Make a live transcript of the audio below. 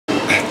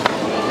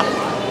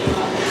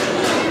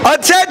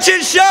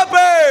Attention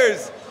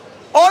shoppers!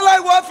 All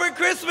I want for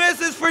Christmas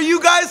is for you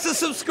guys to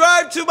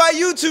subscribe to my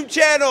YouTube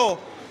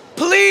channel.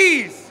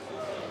 Please!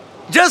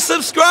 Just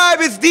subscribe.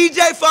 It's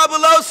DJ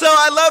Fabuloso.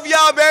 I love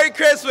y'all. Merry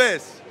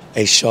Christmas.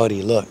 Hey,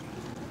 shorty, look.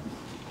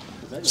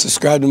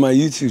 Subscribe to my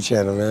YouTube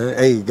channel, man.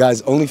 Hey,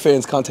 guys,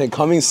 OnlyFans content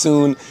coming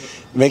soon.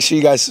 Make sure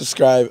you guys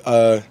subscribe.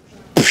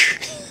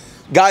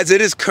 Guys,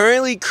 it is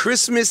currently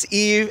Christmas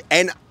Eve,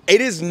 and it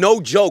is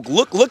no joke.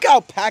 Look how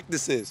packed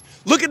this is.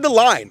 Look at the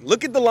line.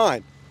 Look at the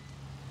line.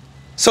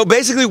 So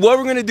basically what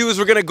we're gonna do is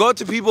we're gonna go up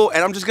to people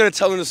and I'm just gonna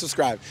tell them to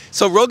subscribe.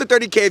 So road to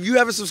 30K, if you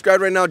haven't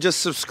subscribed right now,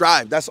 just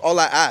subscribe. That's all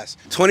I ask.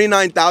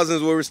 29,000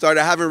 is where we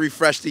started. I haven't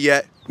refreshed it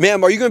yet.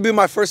 Ma'am, are you gonna be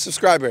my first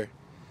subscriber?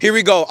 Here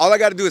we go. All I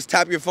gotta do is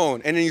tap your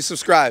phone and then you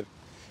subscribe.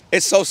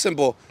 It's so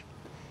simple.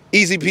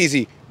 Easy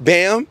peasy.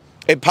 Bam,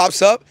 it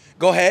pops up.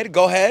 Go ahead,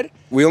 go ahead.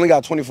 We only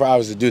got 24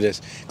 hours to do this.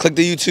 Click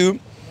the YouTube,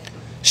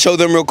 show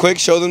them real quick,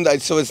 show them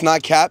that so it's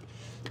not capped.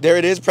 There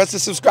it is. Press the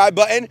subscribe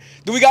button.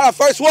 Do we got our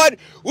first one?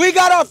 We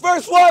got our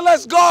first one.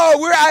 Let's go.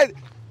 We're at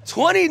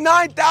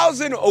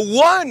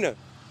 29,001.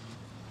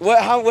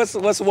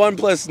 What's 1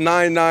 plus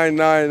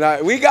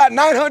 999? We got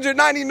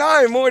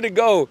 999 more to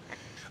go. Are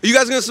you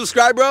guys gonna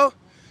subscribe, bro?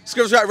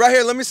 Subscribe right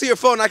here. Let me see your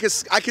phone. I can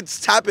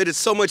tap it. It's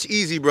so much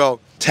easy, bro.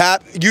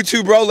 Tap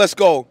YouTube, bro. Let's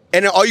go.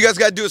 And then all you guys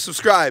gotta do is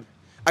subscribe.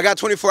 I got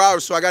 24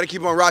 hours, so I gotta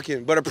keep on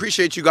rocking. But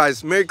appreciate you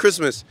guys. Merry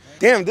Christmas.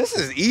 Damn, this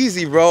is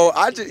easy, bro.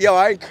 I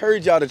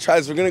encourage y'all to try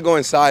this. We're gonna go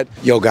inside.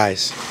 Yo,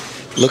 guys,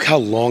 look how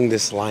long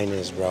this line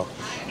is, bro.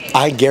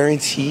 I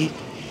guarantee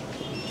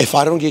if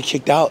I don't get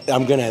kicked out,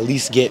 I'm gonna at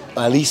least get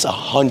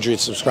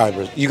 100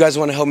 subscribers. You guys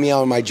wanna help me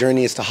out on my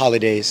journey? It's the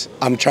holidays.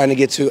 I'm trying to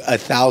get to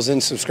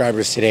 1,000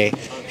 subscribers today.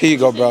 Here you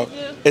go, bro.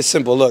 It's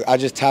simple. Look, I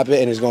just tap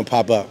it and it's gonna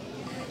pop up.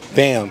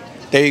 Bam.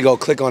 There you go.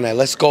 Click on that.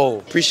 Let's go.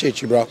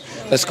 Appreciate you, bro.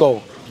 Let's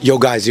go. Yo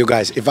guys,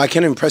 if I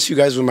can impress you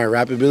guys with my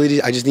rap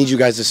abilities, I just need you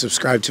guys to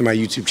subscribe to my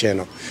YouTube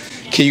channel.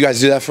 Can you guys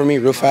do that for me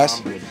real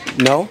fast?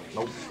 No?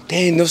 Nope.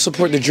 Dang, they'll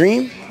support the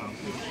dream?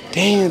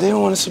 Dang, they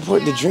don't want to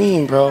support the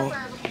dream, bro.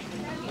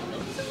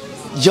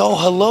 Yo,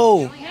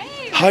 hello.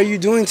 Hey. How are you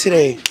doing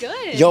today?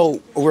 Good.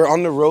 Yo, we're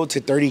on the road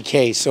to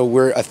 30K, so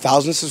we're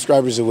 1,000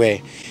 subscribers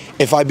away.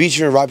 If I beat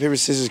you in rock, paper,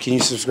 scissors, can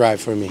you subscribe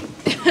for me?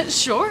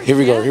 Sure. Here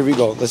we go, here we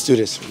go. Let's do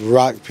this.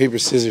 Rock, paper,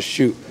 scissors,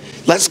 shoot.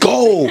 Let's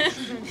go.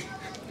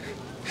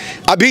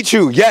 I beat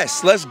you.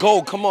 Yes, let's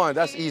go. Come on,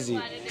 that's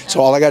easy. So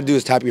all I gotta do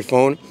is tap your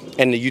phone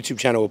and the YouTube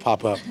channel will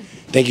pop up.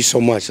 Thank you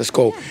so much. Let's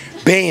go.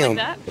 Bam.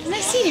 Like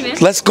nice seeing you, man.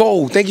 Let's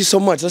go. Thank you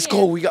so much. Let's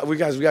go. We got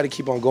to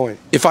keep on going.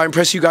 If I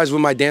impress you guys with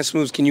my dance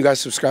moves, can you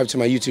guys subscribe to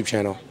my YouTube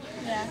channel?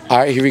 Yeah. All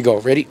right, here we go.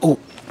 Ready? Oh.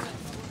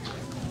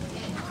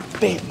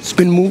 Bam.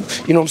 Spin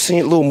move. You know what I'm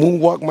saying? Little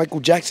moonwalk,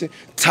 Michael Jackson.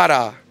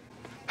 Ta-da.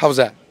 How was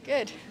that?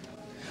 Good.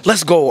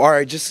 Let's go. All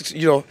right, just,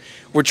 you know,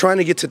 we're trying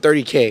to get to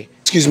 30K.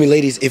 Excuse me,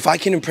 ladies, if I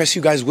can impress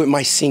you guys with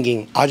my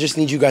singing, I just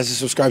need you guys to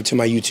subscribe to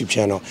my YouTube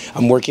channel.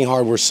 I'm working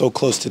hard. We're so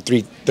close to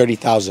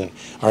 30,000.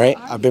 All right?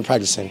 I've been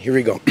practicing. Here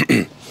we go.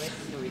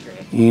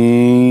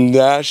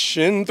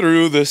 Dashing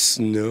through the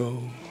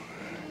snow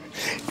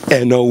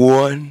and a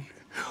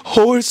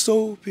one-horse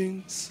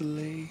open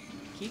sleigh.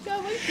 Keep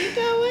going, keep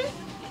going.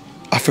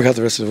 I forgot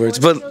the rest of the words,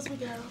 but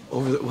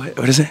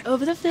what is it?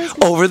 Over the fields.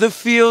 Over the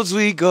fields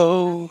we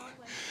go,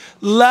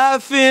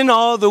 laughing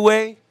all the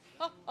way.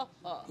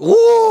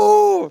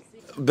 Woo!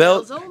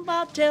 Bells on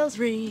bobtails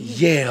ring.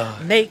 Yeah.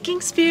 Making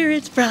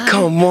spirits bright.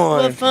 Come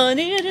on. What fun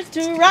it is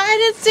to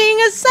ride and sing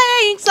a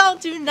sleighing song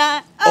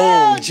tonight.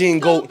 Oh,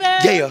 jingle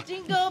bells, yeah.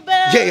 Jingle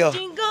bells, yeah.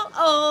 Jingle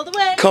all the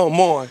way. Come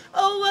on.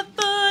 Oh, what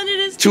fun it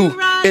is to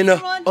ride in a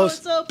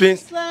open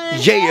sleigh.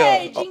 Yeah.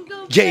 Hey,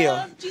 jingle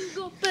bells,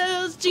 jingle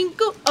bells,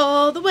 jingle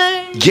all the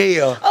way.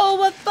 Yeah. Oh,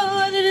 what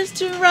fun it is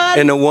to ride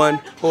in a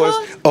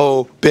one-horse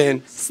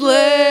open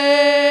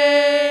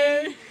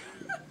sleigh.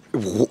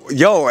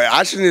 Yo,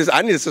 I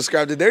need to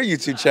subscribe to their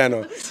YouTube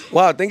channel.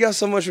 Wow, thank y'all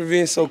so much for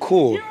being so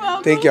cool. You're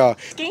welcome. Thank y'all.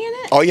 Scan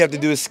it. All you have to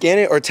do is scan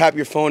it or tap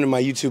your phone and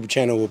my YouTube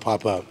channel will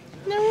pop up.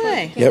 No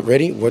way. Yep,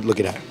 ready? What? Look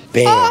at that.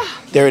 Bam.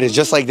 Oh. There it is,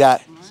 just like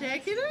that.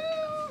 Check it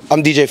out.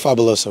 I'm DJ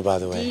Fabuloso, by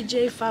the way.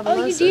 DJ Fabuloso.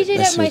 Oh, you DJ'd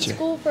at my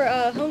school for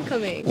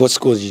homecoming. What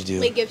school did you do?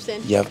 Lake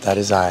Gibson. Yep, that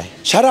is I.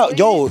 Shout out,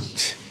 yo,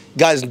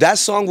 guys, that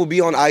song will be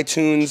on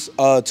iTunes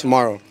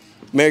tomorrow.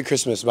 Merry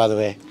Christmas, by the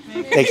way.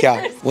 Thank y'all.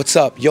 What's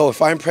up? Yo,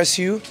 if I impress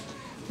you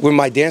with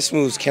my dance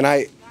moves, can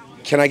I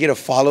get a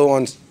follow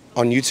on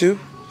YouTube?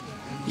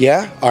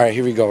 Yeah? All right,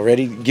 here we go.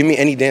 Ready? Give me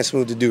any dance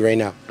move to do right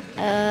now.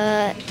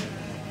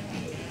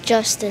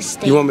 Justice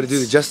dance. You want me to do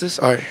the Justice?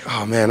 All right.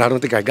 Oh, man, I don't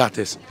think I got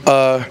this.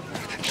 Was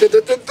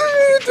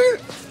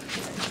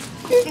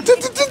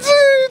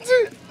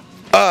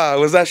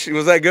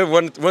that good?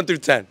 1 through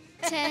 10?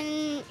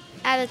 10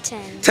 out of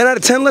 10. 10 out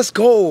of 10? Let's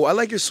go. I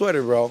like your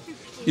sweater, bro.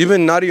 You've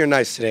been naughty or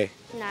nice today?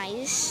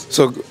 Nice.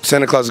 So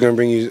Santa Claus is going to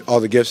bring you all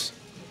the gifts?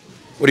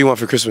 What do you want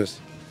for Christmas?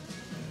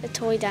 A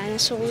toy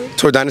dinosaur.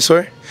 Toy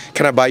dinosaur?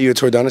 Can I buy you a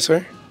toy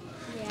dinosaur?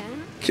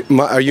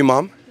 Yeah. Are you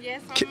mom?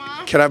 Yes, I'm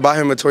mom. Can I buy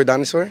him a toy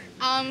dinosaur?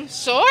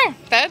 Sure.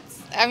 I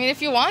mean,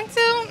 if you want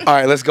to. All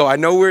right, let's go. I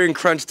know we're in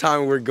crunch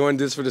time. We're going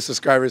this for the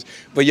subscribers.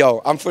 But,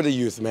 yo, I'm for the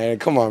youth, man.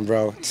 Come on,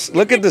 bro.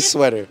 Look at the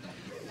sweater.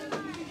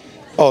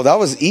 Oh, that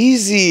was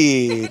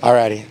easy. All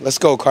righty. Let's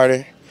go,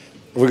 Carter.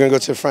 We're going to go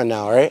to the front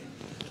now, all right?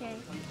 Okay.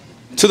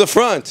 To the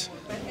front.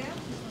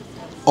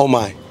 Oh,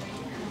 my.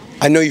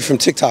 I know you from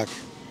TikTok.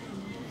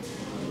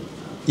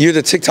 You're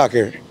the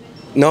TikToker.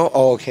 No?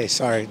 Oh, okay.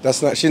 Sorry.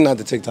 She's not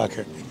the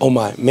TikToker. Oh,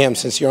 my. Ma'am,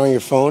 since you're on your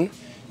phone,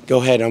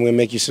 go ahead. I'm going to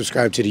make you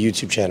subscribe to the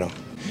YouTube channel.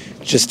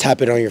 Just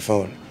tap it on your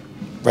phone.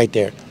 Right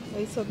there.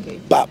 It's okay.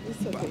 Bop.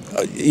 It's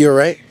okay. You're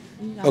right?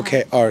 No.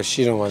 Okay. Or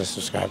she don't want to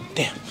subscribe.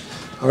 Damn.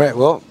 All right.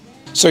 Well,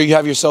 so you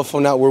have your cell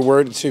phone out. We're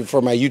worded to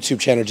for my YouTube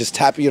channel. Just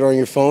tap it on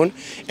your phone,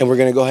 and we're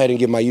going to go ahead and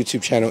get my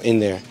YouTube channel in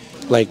there.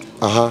 Like,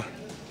 Oh,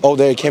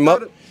 there it came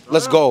up?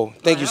 Let's go.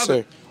 Thank you,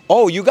 sir.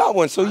 Oh, you got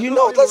one, so you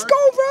know. Let's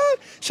go, bro.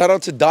 Shout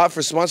out to Dot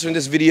for sponsoring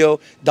this video.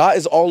 Dot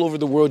is all over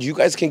the world. You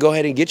guys can go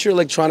ahead and get your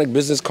electronic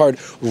business card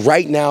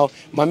right now.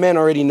 My man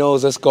already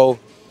knows. Let's go.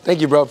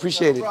 Thank you, bro.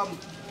 Appreciate it.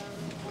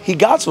 He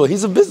got one.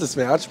 He's a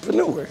businessman,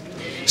 entrepreneur.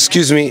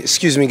 Excuse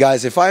me,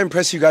 guys. If I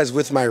impress you guys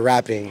with my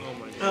rapping,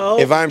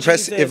 if I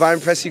impress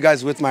you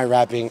guys with my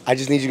rapping, I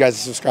just need you guys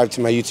to subscribe to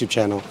my YouTube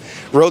channel.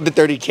 Road to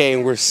 30K,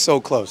 and we're so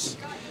close.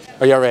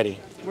 Are y'all ready?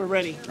 We're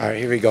ready. All right,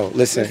 here we go.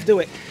 Listen. Let's do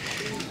it.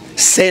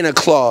 Santa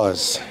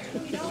Claus.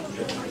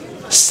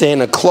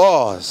 Santa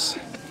Claus.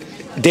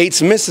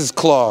 Dates Mrs.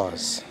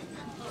 Claus.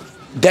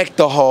 Deck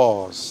the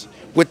halls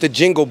with the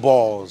jingle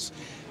balls.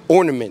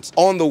 Ornaments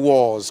on the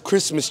walls.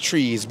 Christmas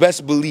trees.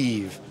 Best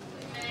believe.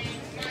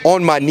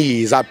 On my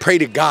knees, I pray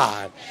to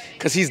God,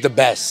 because he's the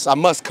best. I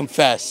must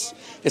confess.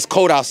 It's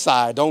cold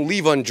outside. Don't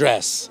leave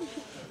undressed.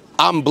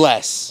 I'm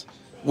blessed.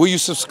 Will you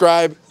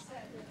subscribe?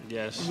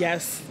 Yes.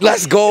 Yes.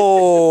 Let's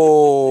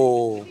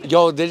go.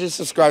 Yo, they just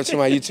subscribed to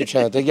my YouTube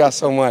channel. Thank y'all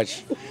so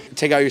much.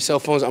 Take out your cell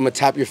phones. I'm going to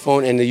tap your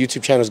phone, and the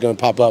YouTube channel is going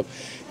to pop up.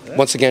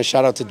 Once again,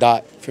 shout out to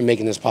Dot for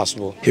making this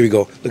possible. Here we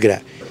go. Look at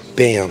that.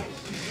 Bam.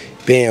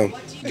 Bam.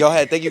 Go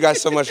ahead. Thank you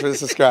guys so much for the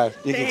subscribe.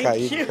 You can cut.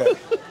 You can cut.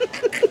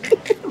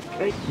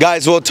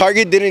 Guys, well,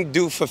 Target didn't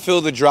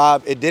fulfill the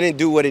drop. It didn't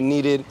do what it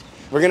needed.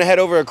 We're going to head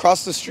over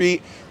across the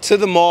street to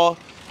the mall.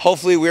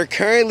 Hopefully, we're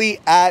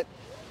currently at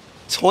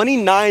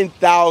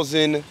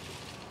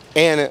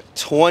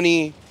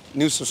 29,020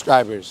 new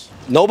subscribers.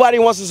 Nobody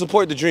wants to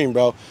support the dream,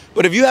 bro.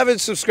 But if you haven't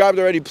subscribed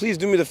already, please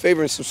do me the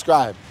favor and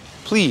subscribe.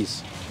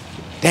 Please.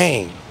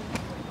 Dang.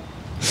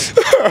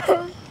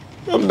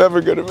 I'm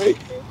never gonna make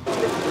it.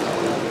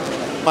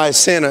 All right,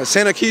 Santa.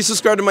 Santa, can you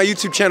subscribe to my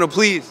YouTube channel,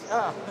 please?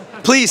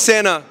 Please,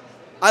 Santa.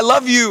 I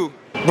love you.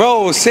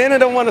 Bro, Santa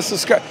don't want to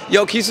subscribe.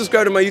 Yo, can you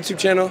subscribe to my YouTube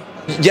channel?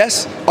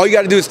 Yes? All you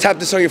gotta do is tap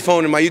this on your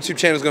phone and my YouTube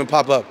channel is gonna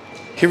pop up.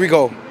 Here we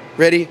go.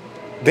 Ready?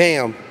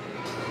 Bam.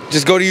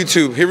 Just go to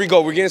YouTube. Here we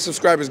go. We're getting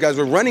subscribers, guys.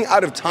 We're running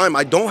out of time.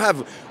 I don't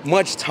have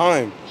much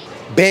time.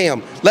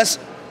 Bam. Let's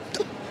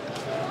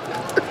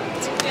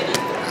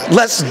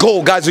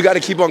go, guys. We got to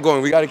keep on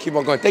going. We got to keep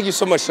on going. Thank you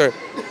so much, sir.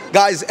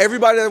 Guys,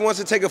 everybody that wants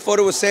to take a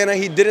photo with Santa,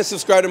 he didn't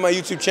subscribe to my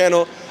YouTube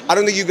channel. I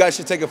don't think you guys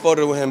should take a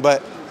photo with him,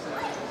 but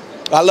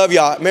I love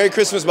y'all. Merry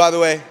Christmas, by the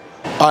way.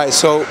 All right,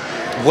 so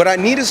what I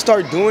need to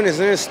start doing is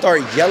to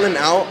start yelling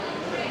out,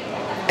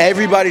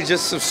 everybody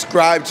just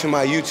subscribe to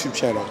my YouTube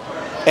channel,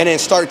 and then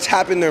start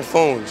tapping their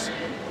phones.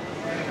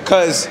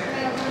 Because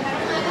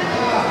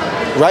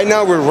right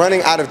now we're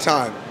running out of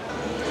time.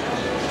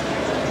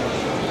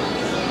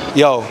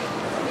 Yo,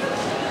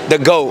 the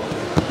GOAT.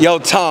 Yo,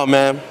 Tom,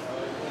 man.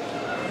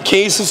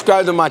 Can you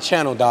subscribe to my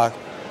channel, dog?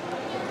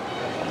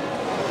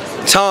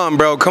 Tom,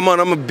 bro, come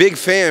on. I'm a big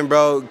fan,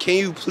 bro. Can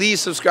you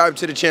please subscribe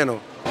to the channel?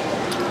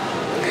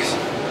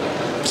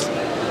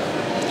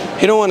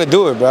 He don't want to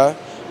do it, bro.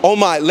 Oh,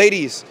 my.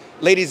 Ladies,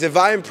 if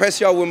I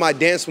impress y'all with my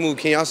dance move,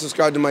 can y'all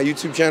subscribe to my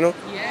YouTube channel?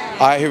 Yeah.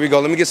 All right, here we go.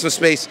 Let me get some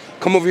space.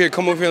 Come over here.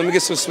 Come over here. Let me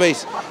get some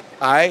space.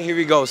 All right, here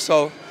we go.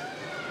 So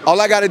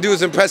all I got to do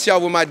is impress y'all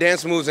with my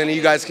dance moves, and then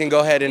you guys can go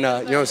ahead and, you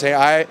know what I'm saying?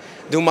 All right,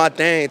 do my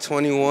thing,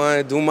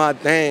 21, do my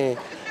thing.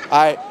 All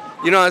right,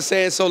 you know what I'm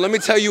saying? So let me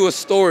tell you a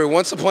story.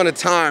 Once upon a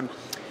time,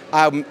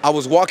 I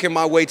was walking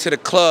my way to the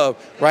club,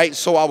 right?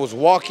 So I was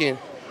walking,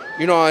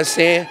 you know what I'm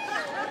saying?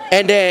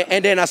 And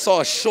then I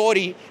saw a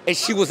shorty, and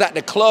she was at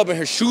the club, and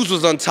her shoes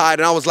was untied,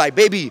 and I was like,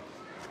 baby,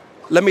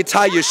 let me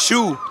tie your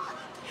shoe.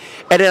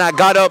 And then I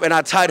got up, and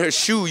I tied her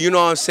shoe, you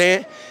know what I'm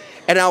saying?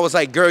 And I was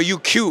like, girl, you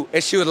cute.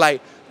 And she was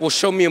like, well,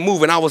 show me a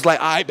move. And I was like,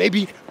 all right,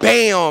 baby,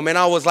 bam. And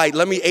I was like,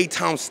 let me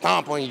 8-time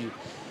stomp on you.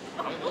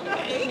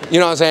 You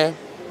know what I'm saying?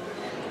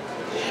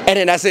 And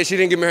then that's it. She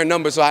didn't give me her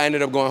number, so I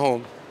ended up going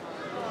home.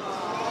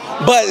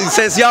 But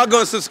since y'all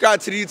gonna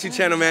subscribe to the YouTube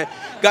channel, man,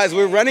 guys,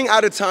 we're running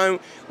out of time.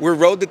 We're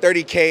road to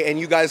 30K, and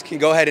you guys can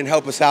go ahead and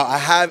help us out. I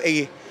have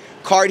a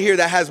card here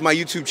that has my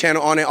YouTube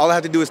channel on it. All I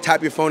have to do is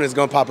tap your phone, and it's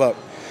gonna pop up.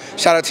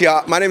 Shout out to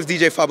y'all. My name is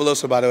DJ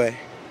Fabuloso, by the way.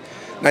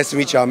 Nice to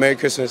meet y'all. Merry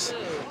Christmas.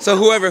 So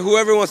whoever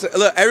wants to,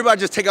 look, everybody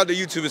just take out their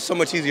YouTube. It's so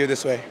much easier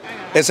this way.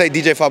 And say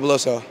DJ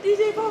Fabuloso.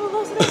 DJ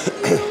Fabuloso, that's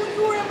you.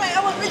 You were in my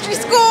elementary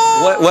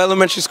school. What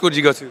elementary school did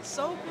you go to?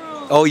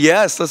 Subcribers. Oh,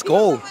 yes. Let's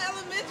go. My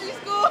elementary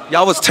school.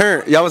 Y'all was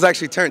turned. Y'all was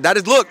actually turned. That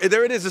is, look,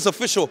 there it is. It's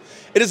official.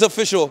 It is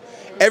official.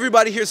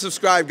 Everybody here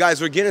subscribe.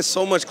 Guys, we're getting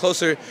so much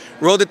closer.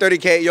 Roll to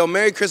 30K. Yo,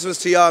 Merry Christmas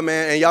to y'all,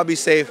 man, and y'all be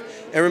safe.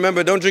 And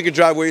remember, don't drink and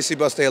drive, wear your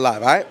seatbelt, stay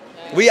alive, all right?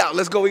 We out.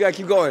 Let's go. We got to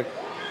keep going.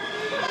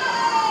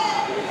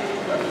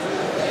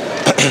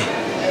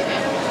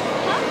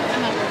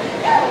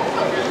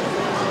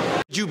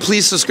 Would you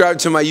please subscribe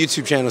to my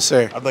YouTube channel,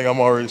 sir? I think I'm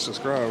already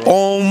subscribed. Right?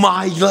 Oh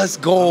my, let's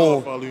go.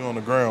 I'll follow you on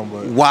the ground,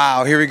 but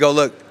wow, here we go.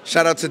 Look,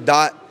 shout out to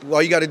Dot.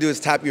 All you got to do is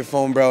tap your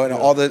phone, bro, and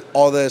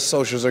all the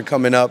socials are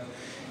coming up.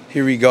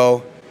 Here we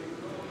go.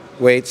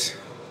 Wait.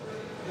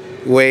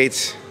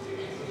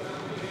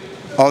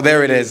 Oh,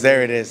 there it is.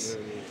 There it is.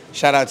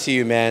 Shout out to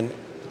you, man.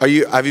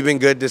 Have you been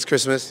good this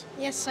Christmas?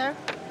 Yes, sir.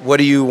 What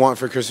do you want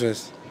for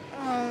Christmas?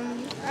 tell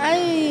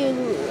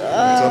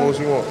me what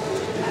you want.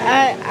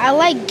 I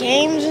like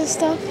games and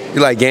stuff.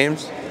 You like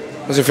games?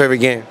 What's your favorite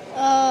game?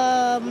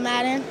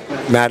 Madden.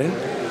 Madden?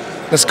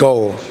 Let's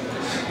go.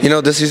 You know,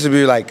 this used to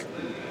be like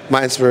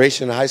my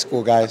inspiration in high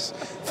school, guys.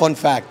 Fun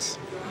fact.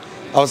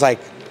 I was like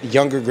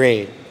younger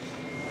grade.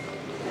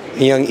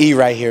 And young E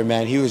right here,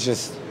 man. He was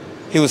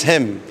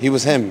him.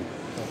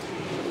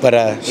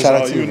 But shout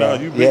out to you, bro.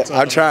 Yeah,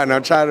 I'm trying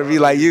to be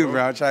like you,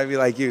 bro. I'm trying to be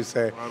like you,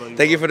 sir.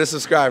 Thank you for the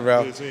subscribe,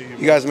 bro.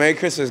 You guys, Merry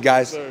Christmas,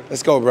 guys.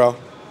 Let's go, bro.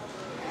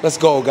 Let's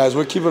go, guys.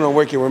 We're keeping on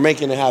working. We're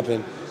making it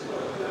happen.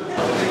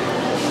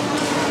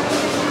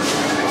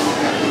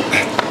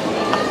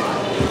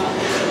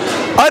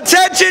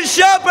 Attention,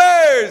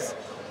 shoppers!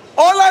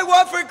 All I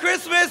want for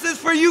Christmas is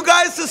for you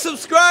guys to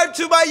subscribe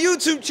to my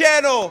YouTube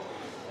channel.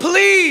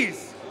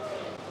 Please.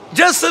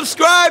 Just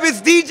subscribe. It's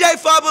DJ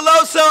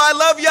Fabuloso. I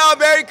love y'all.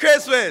 Merry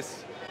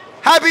Christmas.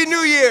 Happy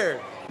New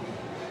Year.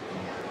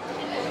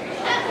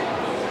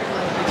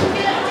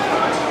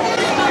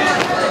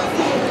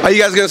 Are you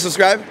guys going to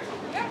subscribe?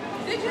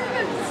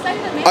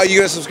 Are you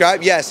going to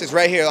subscribe? Yes, it's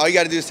right here. All you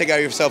got to do is take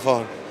out your cell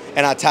phone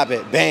and I'll tap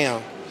it.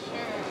 Bam.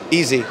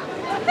 Easy.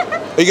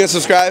 Are you going to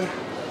subscribe?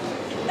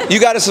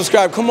 You got to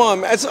subscribe. Come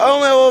on. That's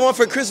all I want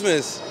for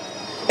Christmas.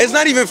 It's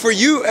not even for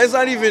you. It's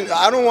not even,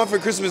 I don't want for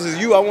Christmas is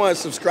you. I want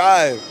to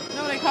subscribe.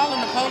 No, they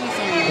calling the police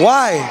on you.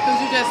 Why?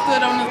 Because you just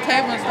stood on the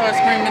table and started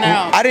screaming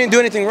out. I didn't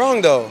do anything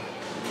wrong, though.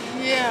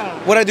 Yeah.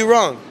 What'd I do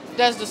wrong?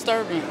 That's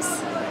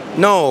disturbance.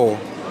 No.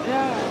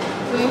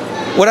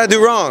 Yeah. What'd I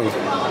do wrong?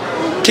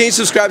 Can you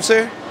subscribe,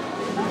 sir?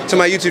 To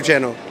my YouTube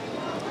channel.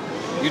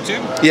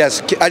 YouTube?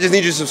 Yes, I just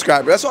need you to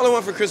subscribe. That's all I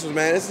want for Christmas,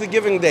 man. It's the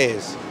giving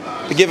days.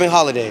 The giving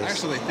holidays. I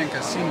actually think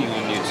I've seen you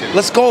on YouTube.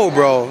 Let's go,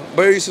 bro.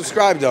 But are you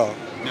subscribed, though?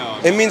 No.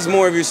 It means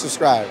more if you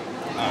subscribe.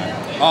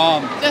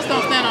 Alright. Just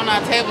don't stand on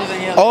our tables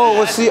and yell. Oh,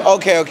 well, see,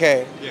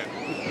 okay. Yeah.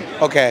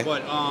 Okay.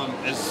 But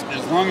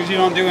as long as you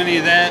don't do any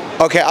of that.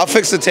 Okay, I'll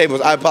fix the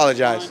tables. I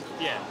apologize.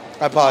 Yeah.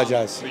 I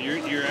apologize. But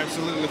you're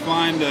absolutely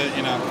fine to,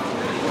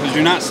 because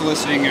you're not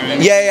soliciting or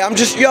anything. Yeah, I'm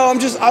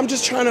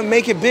just trying to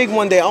make it big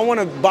one day. I want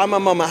to buy my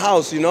mom a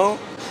house, you know?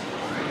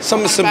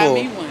 Something simple.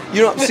 Buy me one.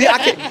 You know, see, I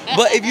can,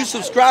 but if you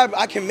subscribe,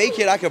 I can make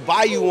it. I can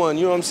buy you one.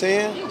 You know what I'm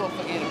saying? You won't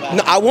forget about it.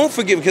 No, I won't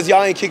forget because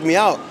y'all ain't kicked me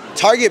out.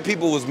 Target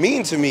people was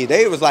mean to me.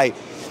 They was like,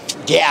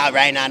 get out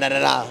right now,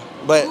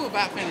 But Who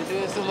about finna do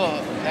this to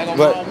Lord? That gonna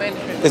But fall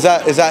ministry.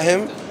 is that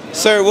him?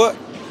 Sir, what?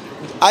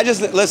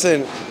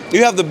 Listen,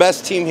 you have the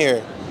best team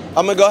here.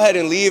 I'm gonna go ahead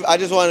and leave. I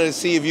just wanted to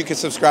see if you could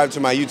subscribe to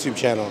my YouTube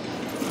channel.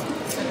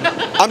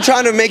 I'm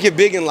trying to make it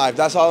big in life.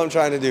 That's all I'm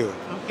trying to do.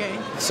 Okay.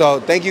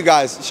 So thank you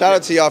guys. Shout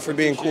out to y'all for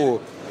being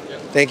cool.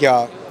 Thank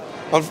y'all.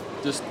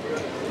 Just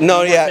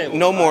No, yeah, table.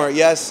 no more.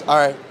 Yes, all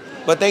right.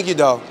 But thank you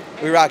though.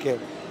 We rock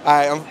it.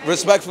 All right,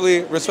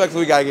 respectfully,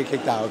 we gotta get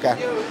kicked out, okay?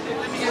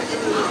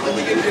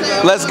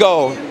 Let's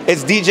go.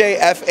 It's DJ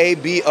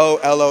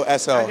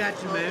Faboloso. I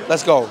got you, man.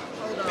 Let's go.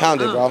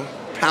 Pound it, bro.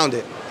 Pound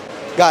it.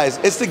 Guys,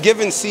 it's the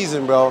giving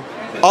season, bro.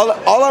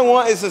 All I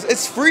want is this.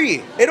 It's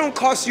free. It don't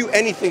cost you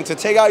anything to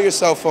take out your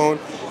cell phone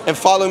and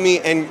follow me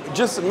and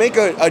just make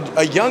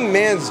a young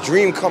man's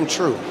dream come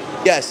true.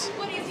 Yes.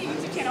 What is your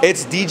YouTube channel?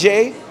 It's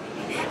DJ.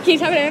 Can you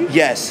type it in?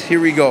 Yes, here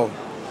we go.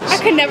 I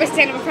could never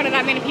stand up in front of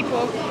that many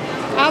people.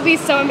 I'll be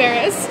so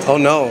embarrassed. Oh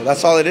no,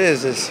 that's all it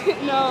is.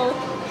 No.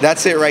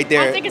 That's it right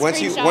there. I'll take a Once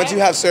screenshot. you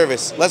have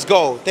service. Let's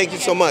go. Thank you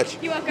so much.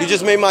 You're welcome. You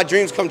just made my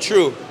dreams come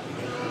true.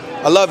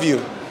 I love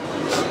you.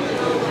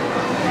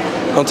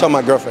 Don't tell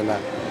my girlfriend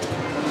that.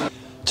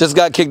 Just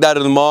got kicked out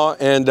of the mall,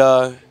 and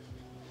I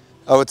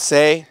would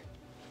say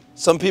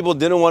some people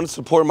didn't want to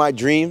support my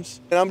dreams.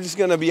 And I'm just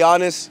gonna be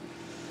honest.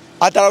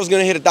 I thought I was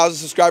gonna hit 1,000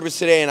 subscribers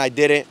today, and I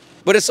didn't.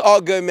 But it's all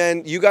good,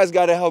 man. You guys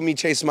gotta help me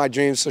chase my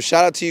dreams. So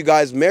shout out to you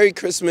guys. Merry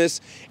Christmas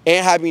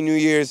and Happy New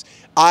Year's.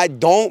 I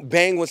don't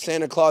bang with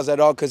Santa Claus at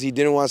all because he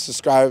didn't want to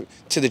subscribe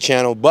to the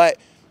channel. But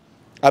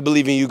I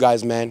believe in you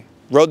guys, man.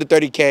 Road to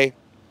 30K.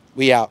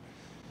 We out.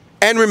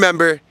 And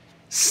remember,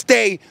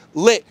 stay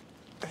lit.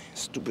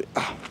 Stupid.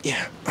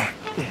 Yeah.